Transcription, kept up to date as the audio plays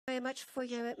much for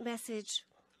your message.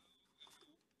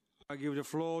 I give the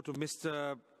floor to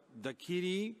Mr.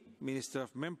 Dhakiri, Minister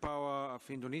of Manpower of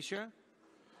Indonesia.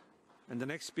 And the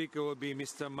next speaker will be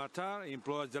Mr. Matar,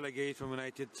 Employers Delegate from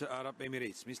United Arab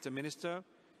Emirates. Mr. Minister,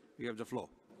 you have the floor.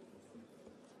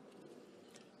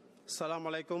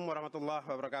 Assalamualaikum warahmatullahi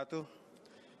wabarakatuh.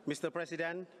 Mr.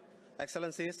 President,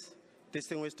 Excellencies,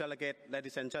 distinguished delegate,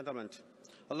 ladies and gentlemen.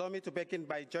 Allow me to begin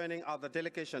by joining other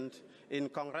delegations in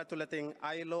congratulating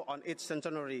ILO on its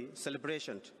centenary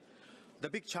celebration. The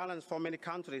big challenge for many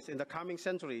countries in the coming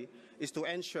century is to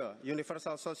ensure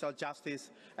universal social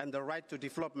justice and the right to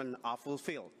development are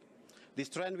fulfilled. This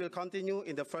trend will continue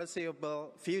in the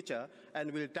foreseeable future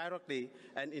and will directly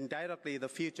and indirectly the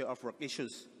future of work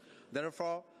issues.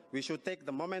 Therefore, we should take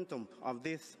the momentum of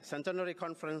this centenary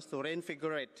conference to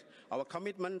reinvigorate our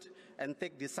commitment and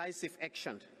take decisive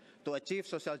action to achieve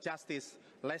social justice,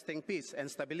 lasting peace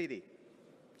and stability.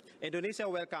 Indonesia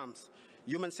welcomes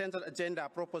human-centered agenda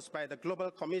proposed by the Global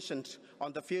Commission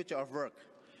on the Future of Work.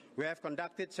 We have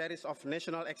conducted a series of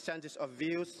national exchanges of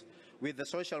views with the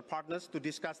social partners to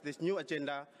discuss this new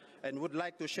agenda and would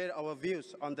like to share our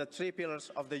views on the 3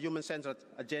 pillars of the human-centered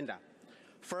agenda.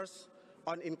 First,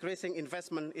 on increasing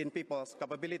investment in people's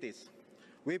capabilities.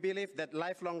 We believe that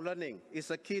lifelong learning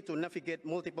is a key to navigate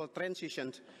multiple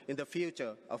transitions in the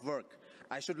future of work.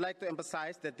 I should like to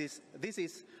emphasize that this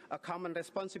is a common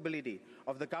responsibility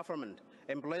of the government,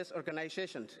 employers'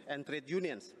 organizations, and trade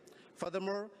unions.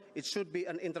 Furthermore, it should be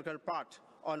an integral part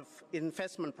of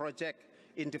investment projects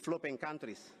in developing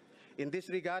countries. In this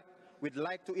regard, we'd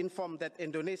like to inform that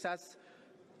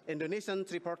Indonesian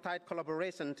tripartite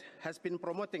collaboration has been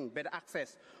promoting better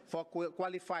access for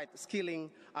qualified skilling,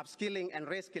 upskilling, and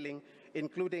reskilling,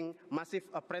 including massive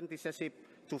apprenticeship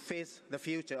to face the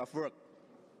future of work.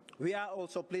 We are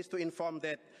also pleased to inform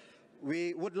that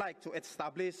we would like to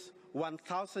establish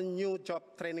 1,000 new job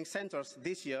training centers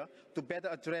this year to better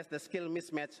address the skill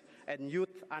mismatch and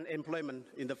youth unemployment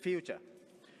in the future.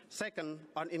 Second,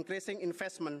 on increasing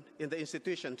investment in the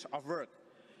institutions of work.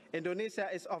 Indonesia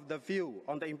is of the view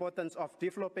on the importance of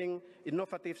developing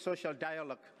innovative social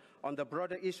dialogue on the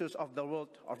broader issues of the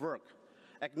world of work,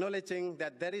 acknowledging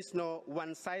that there is no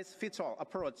one-size-fits-all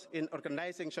approach in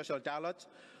organizing social dialogue.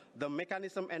 The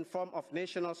mechanism and form of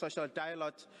national social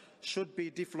dialogue should be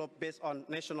developed based on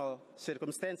national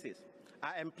circumstances.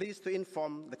 I am pleased to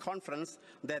inform the conference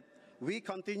that we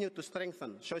continue to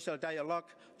strengthen social dialogue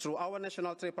through our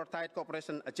National Tripartite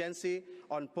Cooperation Agency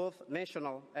on both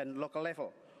national and local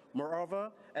level.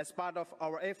 Moreover, as part of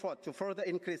our effort to further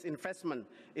increase investment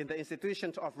in the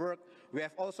institutions of work, we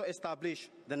have also established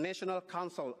the National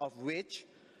Council of Wage,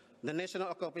 the National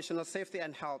Occupational Safety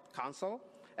and Health Council,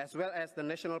 as well as the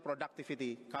National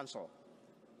Productivity Council.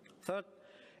 Third,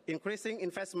 increasing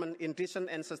investment in decent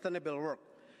and sustainable work.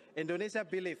 Indonesia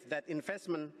believes that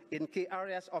investment in key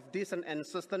areas of decent and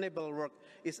sustainable work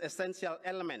is an essential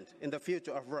element in the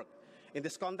future of work. In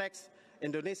this context,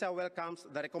 Indonesia welcomes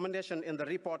the recommendation in the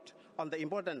report on the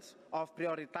importance of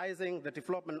prioritizing the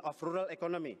development of rural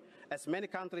economy. As many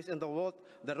countries in the world,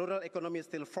 the rural economy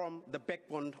still forms the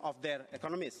backbone of their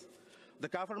economies. The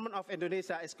government of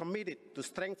Indonesia is committed to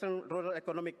strengthen rural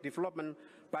economic development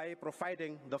by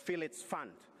providing the Village Fund.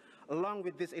 Along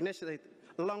with this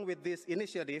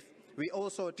initiative, we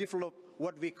also develop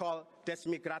what we call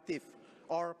desmigrative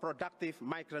or productive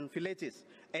migrant villages,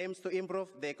 aims to improve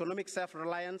the economic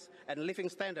self-reliance and living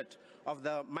standard of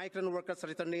the migrant workers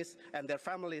returnees and their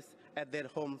families at their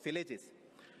home villages.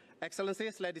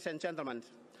 Excellencies, ladies and gentlemen,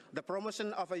 the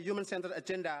promotion of a human-centered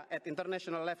agenda at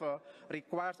international level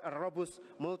requires a robust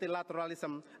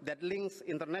multilateralism that links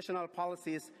international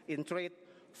policies in trade,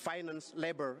 finance,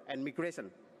 labor, and migration.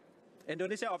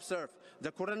 Indonesia observes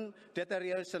the current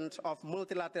deterioration of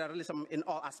multilateralism in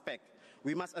all aspects.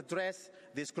 We must address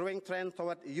this growing trend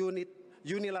toward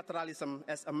unilateralism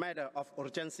as a matter of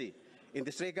urgency. In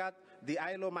this regard, the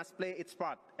ILO must play its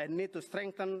part and need to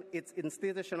strengthen its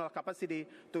institutional capacity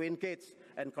to engage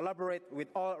and collaborate with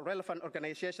all relevant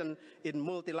organizations in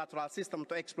multilateral system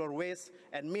to explore ways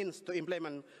and means to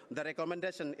implement the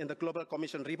recommendation in the Global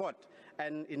Commission report,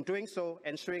 and in doing so,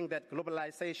 ensuring that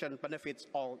globalization benefits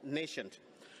all nations.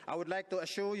 I would like to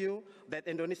assure you that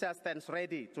Indonesia stands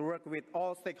ready to work with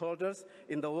all stakeholders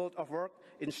in the world of work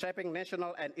in shaping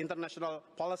national and international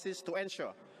policies to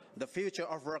ensure the future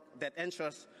of work that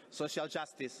ensures social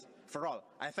justice for all.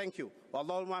 I thank you.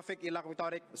 Wallahul muwaffiq ila aqwamit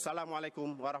thoriq.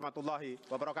 Assalamualaikum warahmatullahi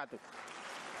wabarakatuh.